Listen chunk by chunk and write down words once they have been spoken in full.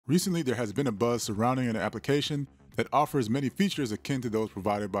Recently, there has been a buzz surrounding an application that offers many features akin to those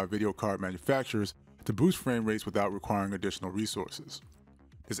provided by video card manufacturers to boost frame rates without requiring additional resources.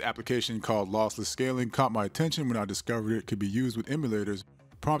 This application called Lossless Scaling caught my attention when I discovered it could be used with emulators,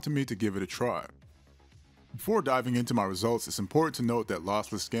 prompting me to give it a try. Before diving into my results, it's important to note that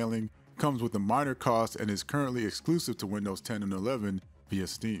Lossless Scaling comes with a minor cost and is currently exclusive to Windows 10 and 11 via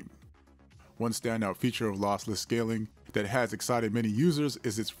Steam. One standout feature of Lossless Scaling that has excited many users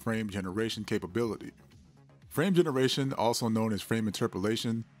is its frame generation capability. Frame generation, also known as frame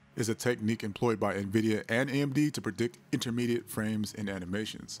interpolation, is a technique employed by NVIDIA and AMD to predict intermediate frames in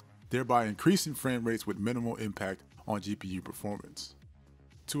animations, thereby increasing frame rates with minimal impact on GPU performance.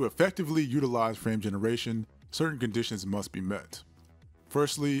 To effectively utilize frame generation, certain conditions must be met.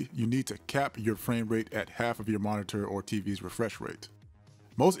 Firstly, you need to cap your frame rate at half of your monitor or TV's refresh rate.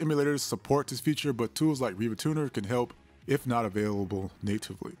 Most emulators support this feature, but tools like RivaTuner can help if not available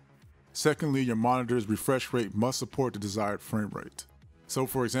natively. Secondly, your monitor's refresh rate must support the desired frame rate. So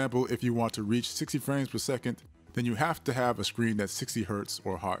for example, if you want to reach 60 frames per second, then you have to have a screen that's 60 Hz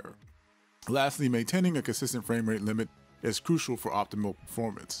or higher. Lastly, maintaining a consistent frame rate limit is crucial for optimal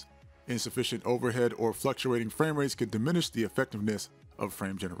performance. Insufficient overhead or fluctuating frame rates can diminish the effectiveness of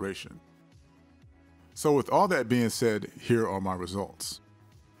frame generation. So with all that being said, here are my results.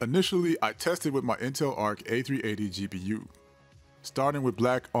 Initially, I tested with my Intel Arc A380 GPU. Starting with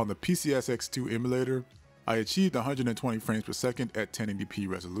black on the PCSX2 emulator, I achieved 120 frames per second at 1080p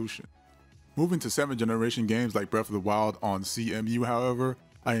resolution. Moving to 7th generation games like Breath of the Wild on CMU, however,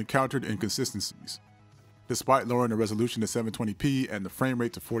 I encountered inconsistencies. Despite lowering the resolution to 720p and the frame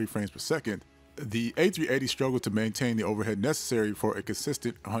rate to 40 frames per second, the A380 struggled to maintain the overhead necessary for a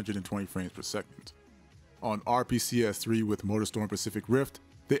consistent 120 frames per second. On RPCS3 with MotorStorm Pacific Rift,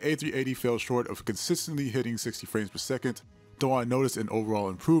 the A380 fell short of consistently hitting 60 frames per second, though I noticed an overall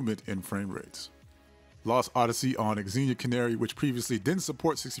improvement in frame rates. Lost Odyssey on Xenia Canary, which previously didn't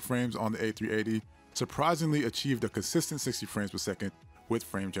support 60 frames on the A380, surprisingly achieved a consistent 60 frames per second with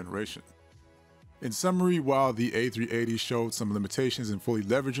frame generation. In summary, while the A380 showed some limitations in fully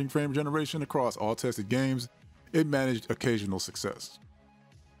leveraging frame generation across all tested games, it managed occasional success.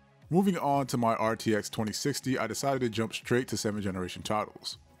 Moving on to my RTX 2060, I decided to jump straight to 7th generation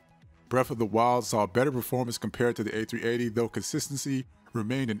titles. Breath of the Wild saw better performance compared to the A380, though consistency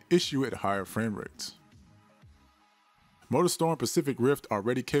remained an issue at higher frame rates. MotorStorm Pacific Rift,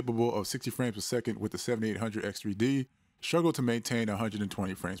 already capable of 60 frames per second with the 7800 X3D, struggled to maintain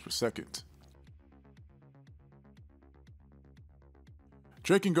 120 frames per second.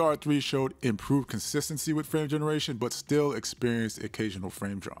 Drakengard 3 showed improved consistency with frame generation, but still experienced occasional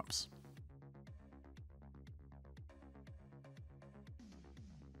frame drops.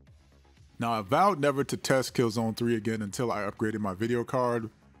 Now, I vowed never to test Killzone 3 again until I upgraded my video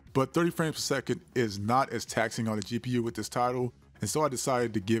card, but 30 frames per second is not as taxing on the GPU with this title, and so I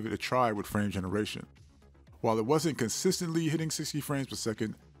decided to give it a try with frame generation. While it wasn't consistently hitting 60 frames per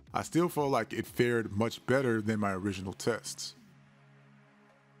second, I still felt like it fared much better than my original tests.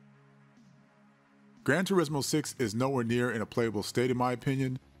 Gran Turismo 6 is nowhere near in a playable state in my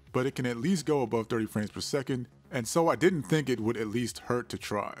opinion, but it can at least go above 30 frames per second, and so I didn't think it would at least hurt to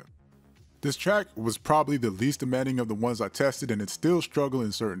try. This track was probably the least demanding of the ones I tested, and it still struggled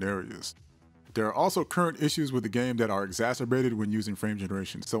in certain areas. There are also current issues with the game that are exacerbated when using frame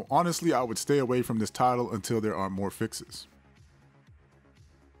generation, so honestly I would stay away from this title until there are more fixes.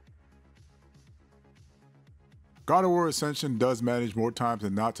 God of War Ascension does manage more times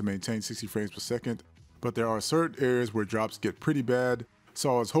than not to maintain 60 frames per second, but there are certain areas where drops get pretty bad,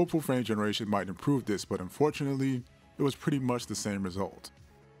 so I was hopeful frame generation might improve this, but unfortunately, it was pretty much the same result.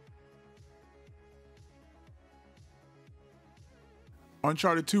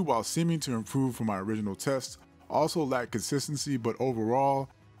 Uncharted 2, while seeming to improve from my original tests, also lacked consistency, but overall,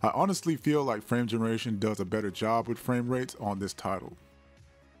 I honestly feel like frame generation does a better job with frame rates on this title.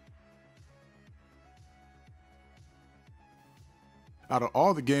 Out of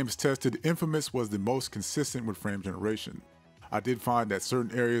all the games tested, Infamous was the most consistent with frame generation. I did find that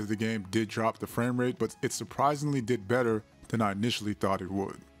certain areas of the game did drop the frame rate, but it surprisingly did better than I initially thought it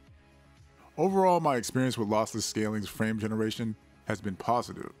would. Overall, my experience with Lossless Scaling's frame generation has been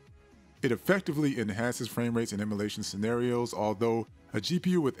positive. It effectively enhances frame rates in emulation scenarios, although a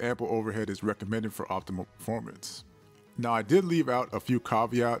GPU with ample overhead is recommended for optimal performance. Now, I did leave out a few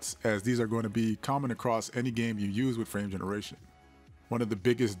caveats, as these are going to be common across any game you use with frame generation. One of the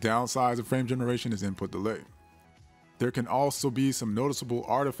biggest downsides of frame generation is input delay. There can also be some noticeable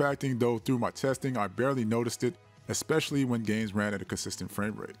artifacting, though through my testing I barely noticed it, especially when games ran at a consistent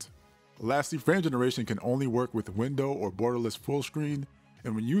frame rate. Lastly, frame generation can only work with window or borderless full screen,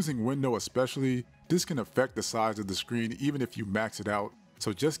 and when using window especially, this can affect the size of the screen even if you max it out,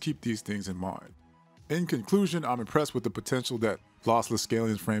 so just keep these things in mind. In conclusion, I'm impressed with the potential that Lossless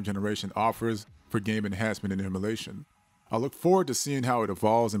Scaling Frame Generation offers for game enhancement and emulation. I look forward to seeing how it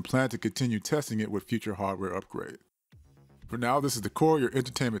evolves and plan to continue testing it with future hardware upgrades. For now, this is the Core, your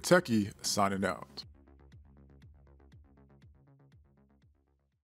entertainment techie, signing out.